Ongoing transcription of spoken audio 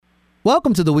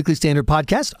Welcome to the Weekly Standard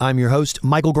Podcast. I'm your host,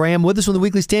 Michael Graham. With us from the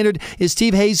Weekly Standard is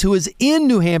Steve Hayes, who is in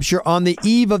New Hampshire on the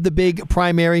eve of the big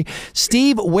primary.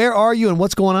 Steve, where are you and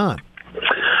what's going on?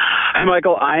 Hi,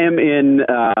 Michael. I am in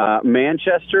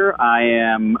Manchester. I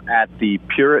am at the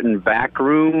Puritan back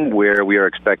room where we are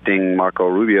expecting Marco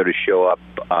Rubio to show up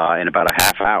in about a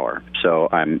half hour. So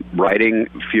I'm riding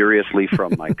furiously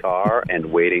from my car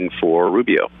and waiting for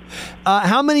Rubio.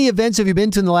 How many events have you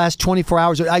been to in the last 24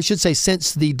 hours? I should say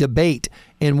since the debate,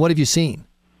 and what have you seen?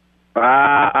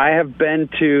 I have been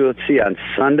to, let's see, on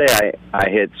Sunday I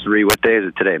hit 3. What day is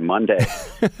it today? Monday.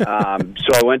 So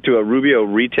I went to a Rubio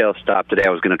retail stop today. I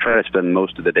was going to try to spend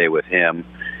most of the day with him.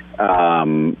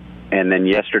 And then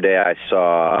yesterday I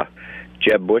saw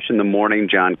Jeb Bush in the morning,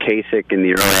 John Kasich in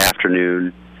the early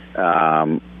afternoon,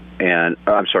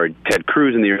 Ted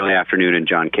Cruz in the early afternoon, and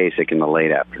John Kasich in the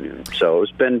late afternoon. So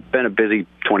it's been a busy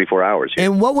 24 hours here.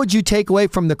 And what would you take away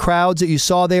from the crowds that you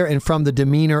saw there and from the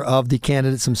demeanor of the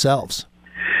candidates themselves?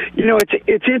 You know,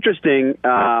 it's interesting.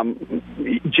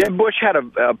 Jeb Bush had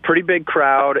a pretty big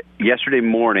crowd yesterday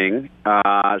morning,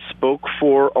 spoke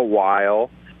for a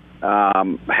while,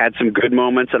 had some good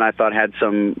moments, and I thought had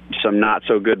some not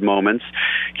so good moments.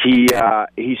 He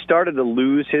started to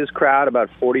lose his crowd about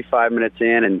 45 minutes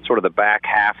in, and sort of the back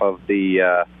half of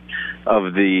it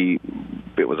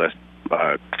was a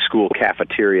school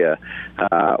cafeteria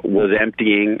was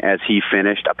emptying as he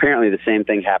finished. Apparently, the same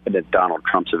thing happened at Donald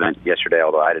Trump's event yesterday,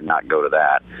 although I did not go to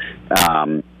that.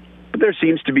 But there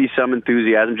seems to be some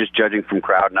enthusiasm, just judging from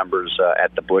crowd numbers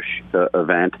at the Bush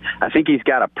event. I think he's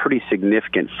got a pretty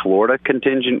significant Florida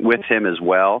contingent with him as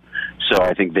well, so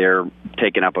I think they're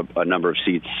taking up a number of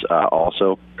seats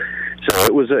also. So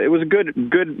it was a good,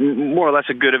 more or less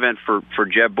a good event for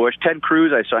Jeb Bush. Ted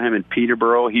Cruz, I saw him in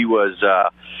Peterborough.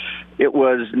 It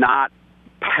was not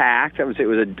packed. I would say it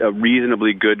was a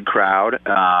reasonably good crowd.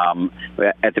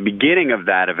 At the beginning of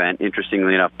that event,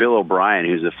 interestingly enough, Bill O'Brien,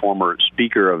 who's the former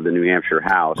Speaker of the New Hampshire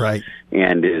House, right,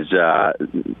 and has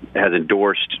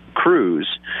endorsed Cruz,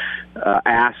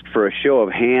 asked for a show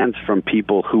of hands from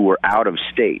people who were out of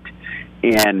state.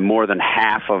 And more than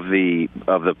half of the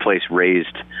place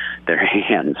raised their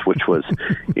hands, which was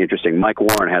interesting. Mike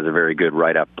Warren has a very good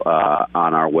write-up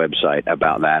on our website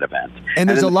about that event. And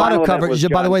there's a lot of coverage.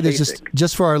 By the way, there's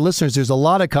just for our listeners, there's a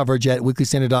lot of coverage at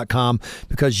weeklystandard.com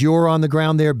because you're on the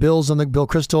ground there. Bill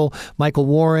Kristol, Michael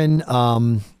Warren,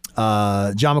 John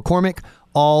McCormick,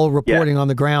 all reporting on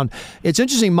the ground. It's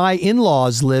interesting. My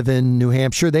in-laws live in New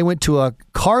Hampshire. They went to a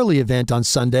Carly event on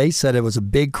Sunday, said it was a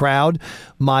big crowd.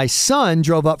 My son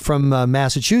drove up from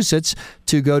Massachusetts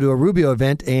to go to a Rubio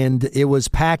event, and it was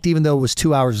packed even though it was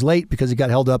 2 hours late because he got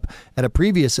held up at a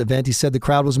previous event. He said the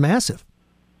crowd was massive.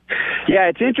 Yeah,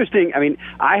 it's interesting. I mean,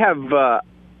 I have...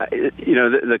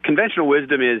 the conventional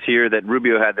wisdom is here that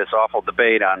Rubio had this awful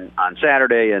debate on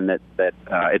Saturday, and that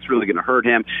it's really going to hurt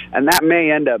him, and that may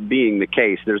end up being the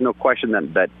case. There's no question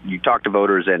that you talk to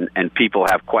voters and people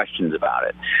have questions about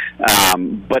it.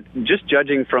 But just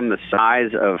judging from the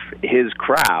size of his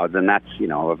crowd, and that's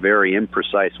a very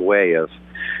imprecise way of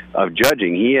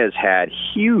judging, he has had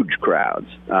huge crowds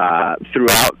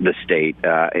throughout the state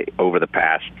over the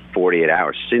past 48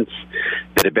 hours since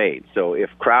the debate. So if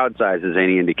crowd size is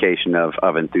any indication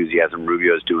of enthusiasm,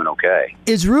 Rubio's doing okay.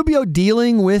 Is Rubio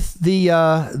dealing with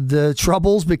the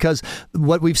troubles? Because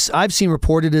what I've seen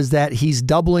reported is that he's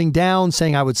doubling down,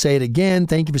 saying, I would say it again,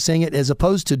 thank you for saying it, as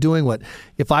opposed to doing what,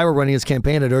 if I were running his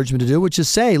campaign, I'd urge him to do, which is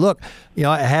say, look,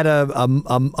 I had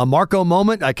a Marco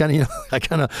moment. The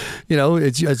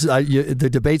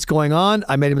debate's going on.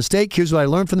 I made a mistake. Here's what I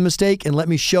learned from the mistake, and let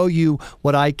me show you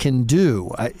what I can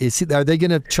do. Are they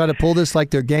going to try to pull this like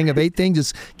their Gang of Eight thing,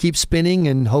 just keep spinning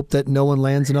and hope that no one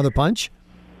lands another punch?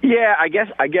 Yeah, I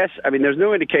guess. I mean, there's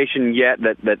no indication yet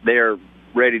that they're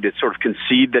ready to sort of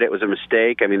concede that it was a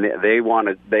mistake. I mean, they want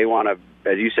to,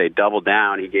 as you say, double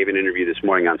down. He gave an interview this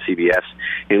morning on CBS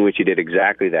in which he did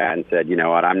exactly that and said, you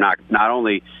know what, I'm not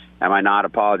only am I not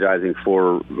apologizing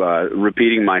for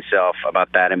repeating myself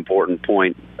about that important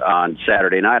point on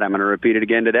Saturday night, I'm going to repeat it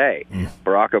again today.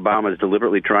 Barack Obama has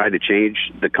deliberately tried to change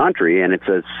the country, and it's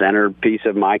a centerpiece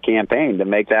of my campaign to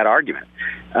make that argument.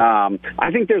 I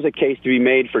think there's a case to be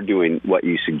made for doing what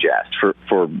you suggest, for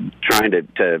trying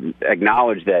to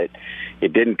acknowledge that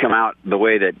it didn't come out the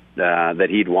way that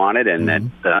he'd wanted, and that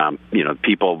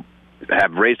people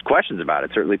have raised questions about it.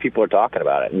 Certainly people are talking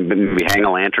about it. We hang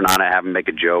a lantern on it, have him make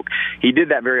a joke. He did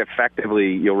that very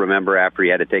effectively, you'll remember, after he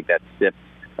had to take that sip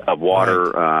of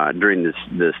water during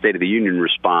the State of the Union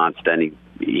response. Then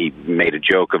he made a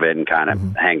joke of it and kind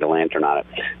of hanged a lantern on it.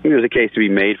 I think there's a case to be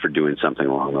made for doing something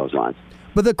along those lines.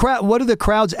 But the crowd, what are the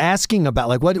crowds asking about?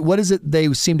 Like, what is it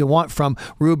they seem to want from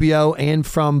Rubio and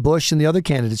from Bush and the other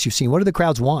candidates you've seen? What do the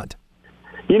crowds want?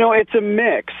 It's a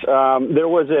mix. There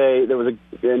was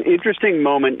an interesting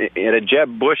moment at a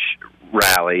Jeb Bush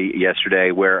rally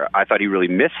yesterday where I thought he really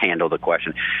mishandled the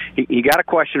question. He got a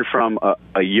question from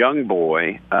a young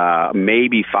boy,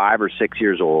 maybe 5 or 6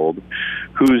 years old,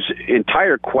 whose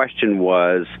entire question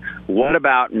was, "What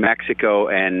about Mexico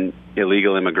and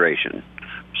illegal immigration?"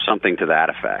 Something to that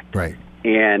effect. Right.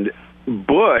 And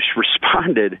Bush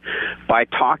responded by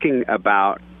talking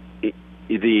about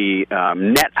the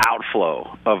net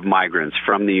outflow of migrants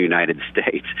from the United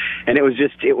States. And it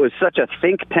was such a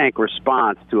think tank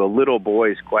response to a little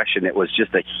boy's question. It was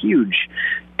just a huge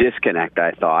disconnect,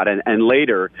 I thought. And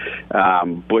later,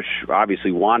 Bush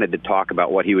obviously wanted to talk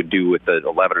about what he would do with the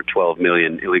 11 or 12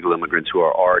 million illegal immigrants who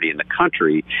are already in the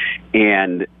country,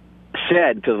 and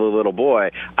said to the little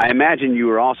boy, "I imagine you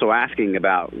were also asking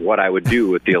about what I would do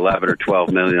with the 11 or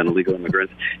 12 million illegal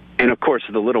immigrants." And of course,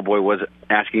 the little boy was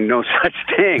asking no such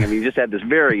thing. I mean, he just had this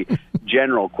very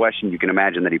general question. You can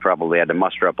imagine that he probably had to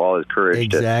muster up all his courage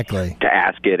to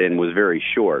ask it, and was very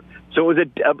short. So it was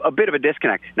a bit of a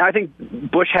disconnect. Now, I think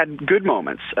Bush had good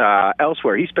moments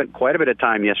elsewhere. He spent quite a bit of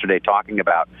time yesterday talking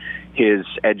about his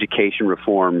education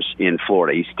reforms in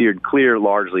Florida. He steered clear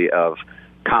largely of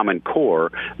Common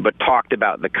Core, but talked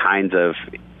about the kinds of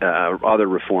other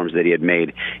reforms that he had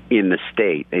made in the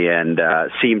state, and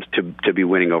seems to be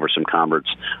winning over some converts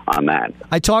on that.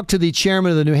 I talked to the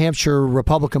chairman of the New Hampshire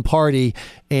Republican Party,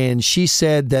 and she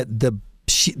said that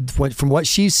from what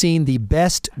she's seen, the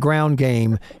best ground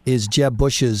game is Jeb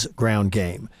Bush's ground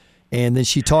game. And then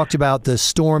she talked about the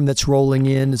storm that's rolling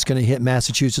in. It's going to hit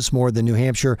Massachusetts more than New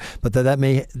Hampshire, but that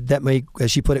may,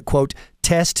 as she put it, quote,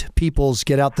 test people's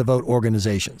get out the vote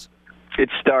organizations.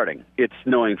 It's starting. It's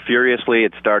snowing furiously.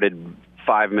 It started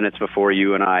 5 minutes before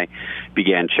you and I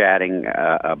began chatting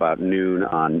about noon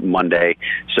on Monday.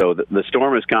 So the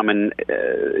storm is coming.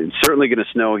 It's certainly going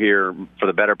to snow here for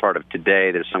the better part of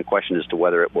today. There's some question as to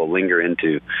whether it will linger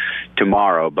into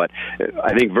tomorrow. But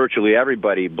I think virtually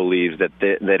everybody believes that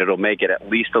it'll make it at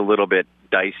least a little bit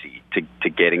dicey to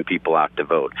getting people out to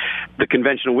vote. The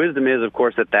conventional wisdom is, of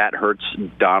course, that hurts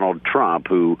Donald Trump,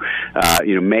 who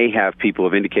may have people who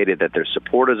have indicated that they're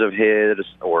supporters of his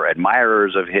or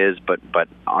admirers of his, but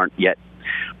aren't yet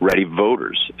ready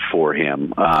voters for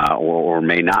him, or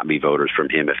may not be voters from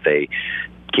him if they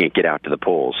can't get out to the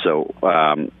polls. So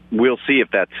we'll see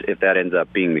if that ends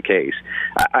up being the case.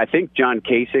 I think John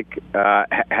Kasich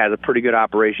has a pretty good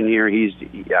operation here.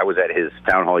 I was at his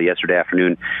town hall yesterday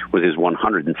afternoon. Was his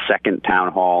 102nd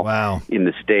town hall in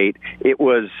the state. It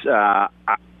was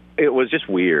just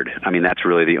weird. I mean, that's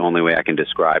really the only way I can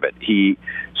describe it. He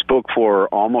spoke for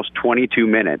almost 22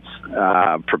 minutes,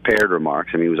 prepared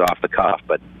remarks. I mean, he was off the cuff,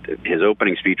 but his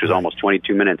opening speech was almost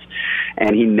 22 minutes,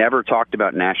 and he never talked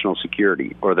about national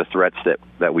security or the threats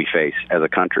that we face as a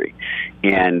country.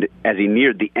 And as he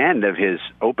neared the end of his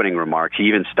opening remarks, he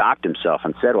even stopped himself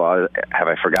and said, "Well, have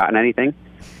I forgotten anything?"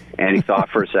 And he thought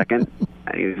for a second,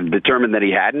 and he determined that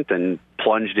he hadn't, and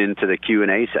plunged into the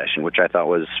Q&A session, which I thought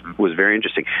was very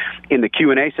interesting. In the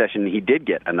Q&A session, he did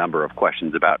get a number of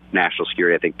questions about national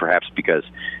security, I think perhaps because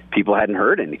people hadn't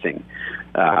heard anything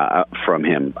from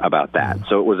him about that.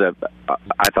 So it was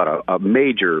I thought a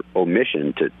major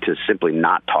omission to simply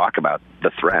not talk about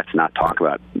the threats, not talk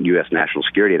about U.S. national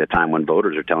security at a time when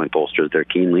voters are telling pollsters they're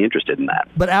keenly interested in that.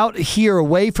 But out here,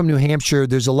 away from New Hampshire,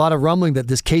 there's a lot of rumbling that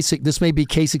this may be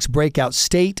Kasich's breakout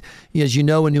state. As you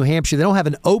know, in New Hampshire, they don't have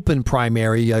an open primary.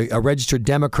 A registered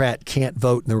Democrat can't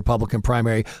vote in the Republican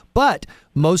primary, but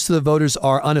most of the voters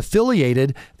are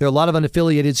unaffiliated. There are a lot of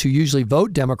unaffiliateds who usually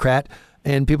vote Democrat,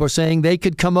 and people are saying they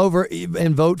could come over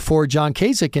and vote for John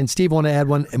Kasich. And Steve, I want to add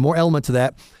one more element to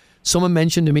that. Someone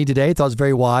mentioned to me today, I thought it was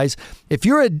very wise, if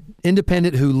you're an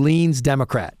independent who leans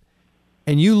Democrat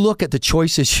and you look at the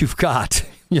choices you've got,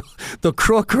 the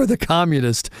crook or the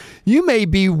communist, this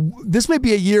may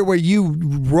be a year where you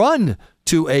run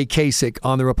to a Kasich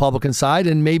on the Republican side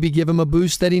and maybe give him a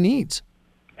boost that he needs.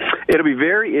 It'll be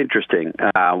very interesting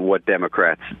what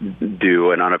Democrats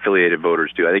do and unaffiliated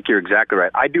voters do. I think you're exactly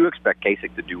right. I do expect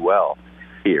Kasich to do well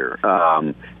here.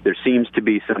 There seems to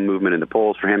be some movement in the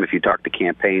polls for him. If you talk to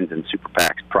campaigns and super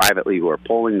PACs privately who are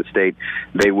polling the state,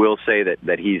 they will say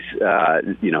that he's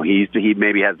he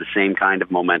maybe has the same kind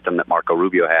of momentum that Marco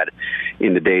Rubio had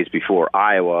in the days before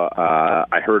Iowa.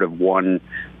 I heard of one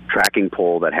tracking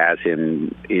poll that has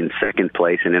him in second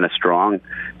place and in a strong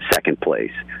second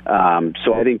place.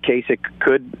 So I think Kasich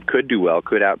could do well,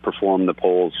 could outperform the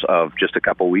polls of just a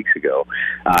couple weeks ago,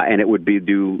 and it would be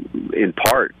due in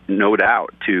part, no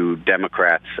doubt, to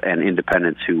Democrats and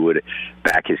independents who would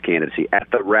back his candidacy. At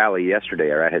the rally yesterday,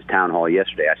 or at his town hall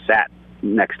yesterday, I sat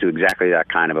next to exactly that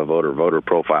kind of a voter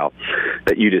profile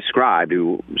that you described,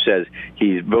 who says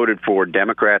he's voted for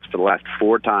Democrats for the last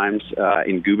 4 times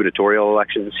in gubernatorial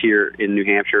elections here in New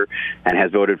Hampshire, and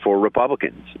has voted for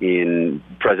Republicans in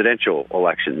presidential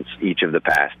elections each of the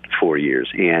past 4 years,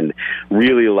 and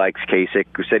really likes Kasich,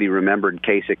 who said he remembered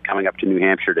Kasich coming up to New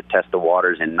Hampshire to test the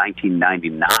waters in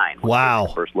 1999. Wow. When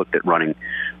he first looked at running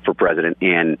for president,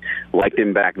 and liked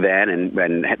him back then,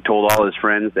 and had told all his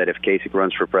friends that if Kasich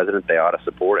runs for president, they ought to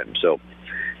support him. So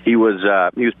he was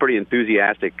pretty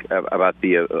enthusiastic about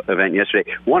the event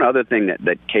yesterday. One other thing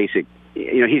that Kasich,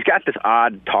 he's got this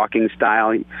odd talking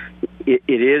style. It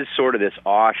is sort of this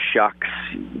aw shucks,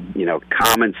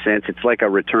 common sense. It's like a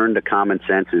return to common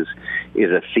sense is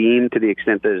a theme, to the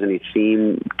extent there's any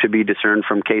theme to be discerned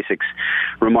from Kasich's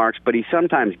remarks, but he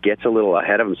sometimes gets a little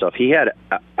ahead of himself. He had,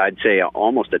 I'd say,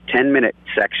 almost a 10-minute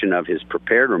section of his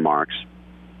prepared remarks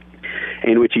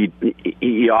in which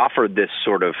he offered this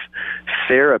sort of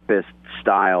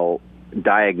therapist-style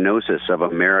diagnosis of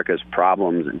America's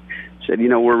problems, and said,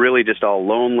 we're really just all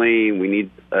lonely. We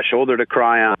need a shoulder to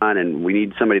cry on, and we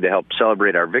need somebody to help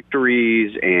celebrate our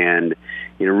victories. And,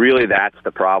 really that's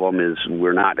the problem, is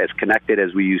we're not as connected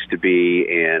as we used to be,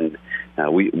 and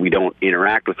we don't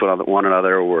interact with one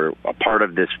another. We're a part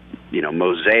of this,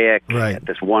 mosaic at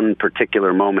this one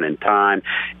particular moment in time.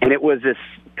 And it was this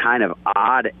kind of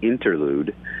odd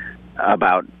interlude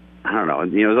about, I don't know,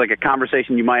 it was like a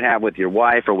conversation you might have with your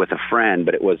wife or with a friend,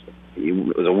 but it was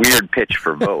a weird pitch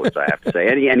for votes, I have to say.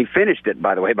 And he finished it,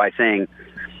 by the way, by saying,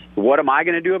 what am I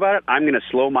going to do about it? I'm going to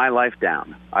slow my life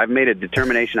down. I've made a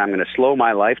determination I'm going to slow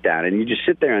my life down. And you just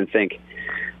sit there and think,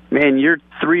 man, you're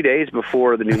 3 days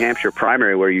before the New Hampshire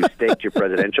primary where you staked your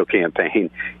presidential campaign.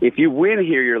 If you win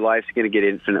here, your life's going to get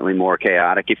infinitely more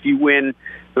chaotic. If you win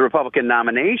the Republican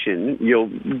nomination, you'll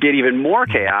get even more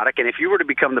chaotic. And if you were to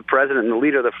become the president and the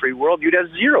leader of the free world, you'd have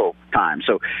 0 time.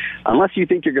 So unless you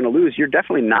think you're going to lose, you're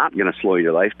definitely not going to slow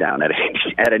your life down at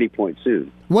any point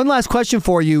soon. One last question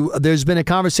for you. There's been a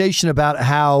conversation about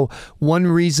how one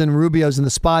reason Rubio's in the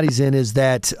spot he's in is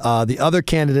that the other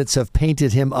candidates have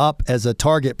painted him up as a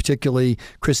target, particularly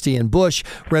Christie and Bush,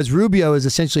 whereas Rubio is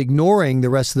essentially ignoring the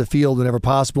rest of the field whenever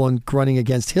possible and running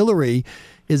against Hillary.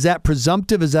 Is that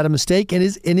presumptive? Is that a mistake? And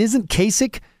isn't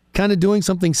Kasich kind of doing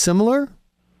something similar?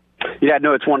 Yeah,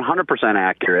 no, it's 100%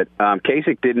 accurate.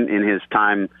 Kasich didn't, in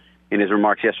his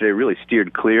remarks yesterday, really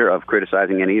steered clear of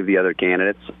criticizing any of the other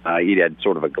candidates. He had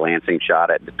sort of a glancing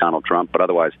shot at Donald Trump, but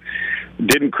otherwise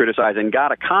didn't criticize, and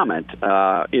got a comment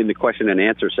in the question and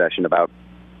answer session about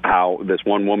how this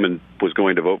one woman was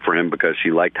going to vote for him because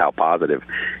she liked how positive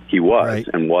he was, right,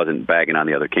 and wasn't bagging on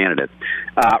the other candidates.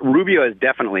 Rubio has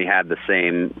definitely had the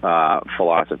same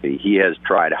philosophy. He has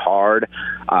tried hard,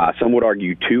 some would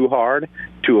argue too hard,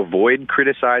 to avoid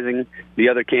criticizing the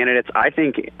other candidates. I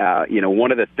think,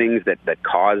 one of the things that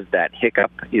caused that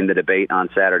hiccup in the debate on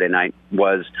Saturday night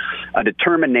was a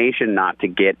determination not to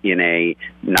get in a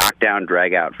knockdown,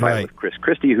 drag-out fight, right, with Chris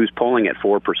Christie, who's polling at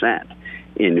 4%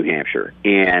 in New Hampshire.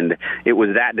 And it was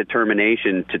that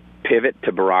determination to pivot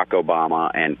to Barack Obama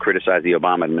and criticize the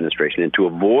Obama administration, and to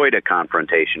avoid a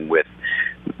confrontation with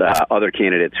other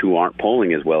candidates who aren't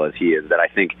polling as well as he is, that I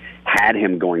think had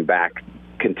him going back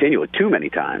continually too many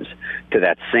times to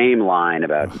that same line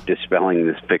about dispelling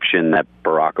this fiction that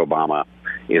Barack Obama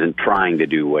isn't trying to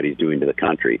do what he's doing to the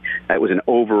country. That was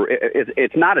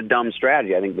it's not a dumb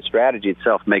strategy. I think the strategy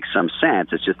itself makes some sense.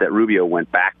 It's just that Rubio went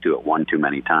back to it one too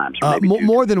many times.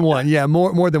 More than one. Yeah,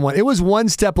 more than one. It was one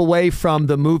step away from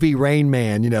the movie Rain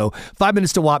Man, 5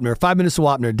 minutes to Wapner, 5 minutes to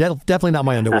Wapner. Definitely not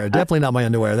my underwear. Definitely not my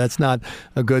underwear. That's not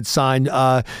a good sign.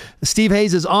 Steve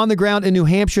Hayes is on the ground in New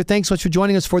Hampshire. Thanks so much for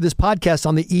joining us for this podcast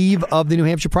on the eve of the New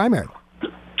Hampshire primary.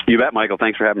 You bet, Michael.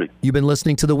 Thanks for having me. You've been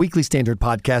listening to the Weekly Standard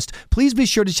podcast. Please be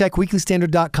sure to check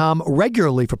weeklystandard.com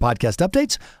regularly for podcast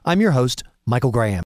updates. I'm your host, Michael Graham.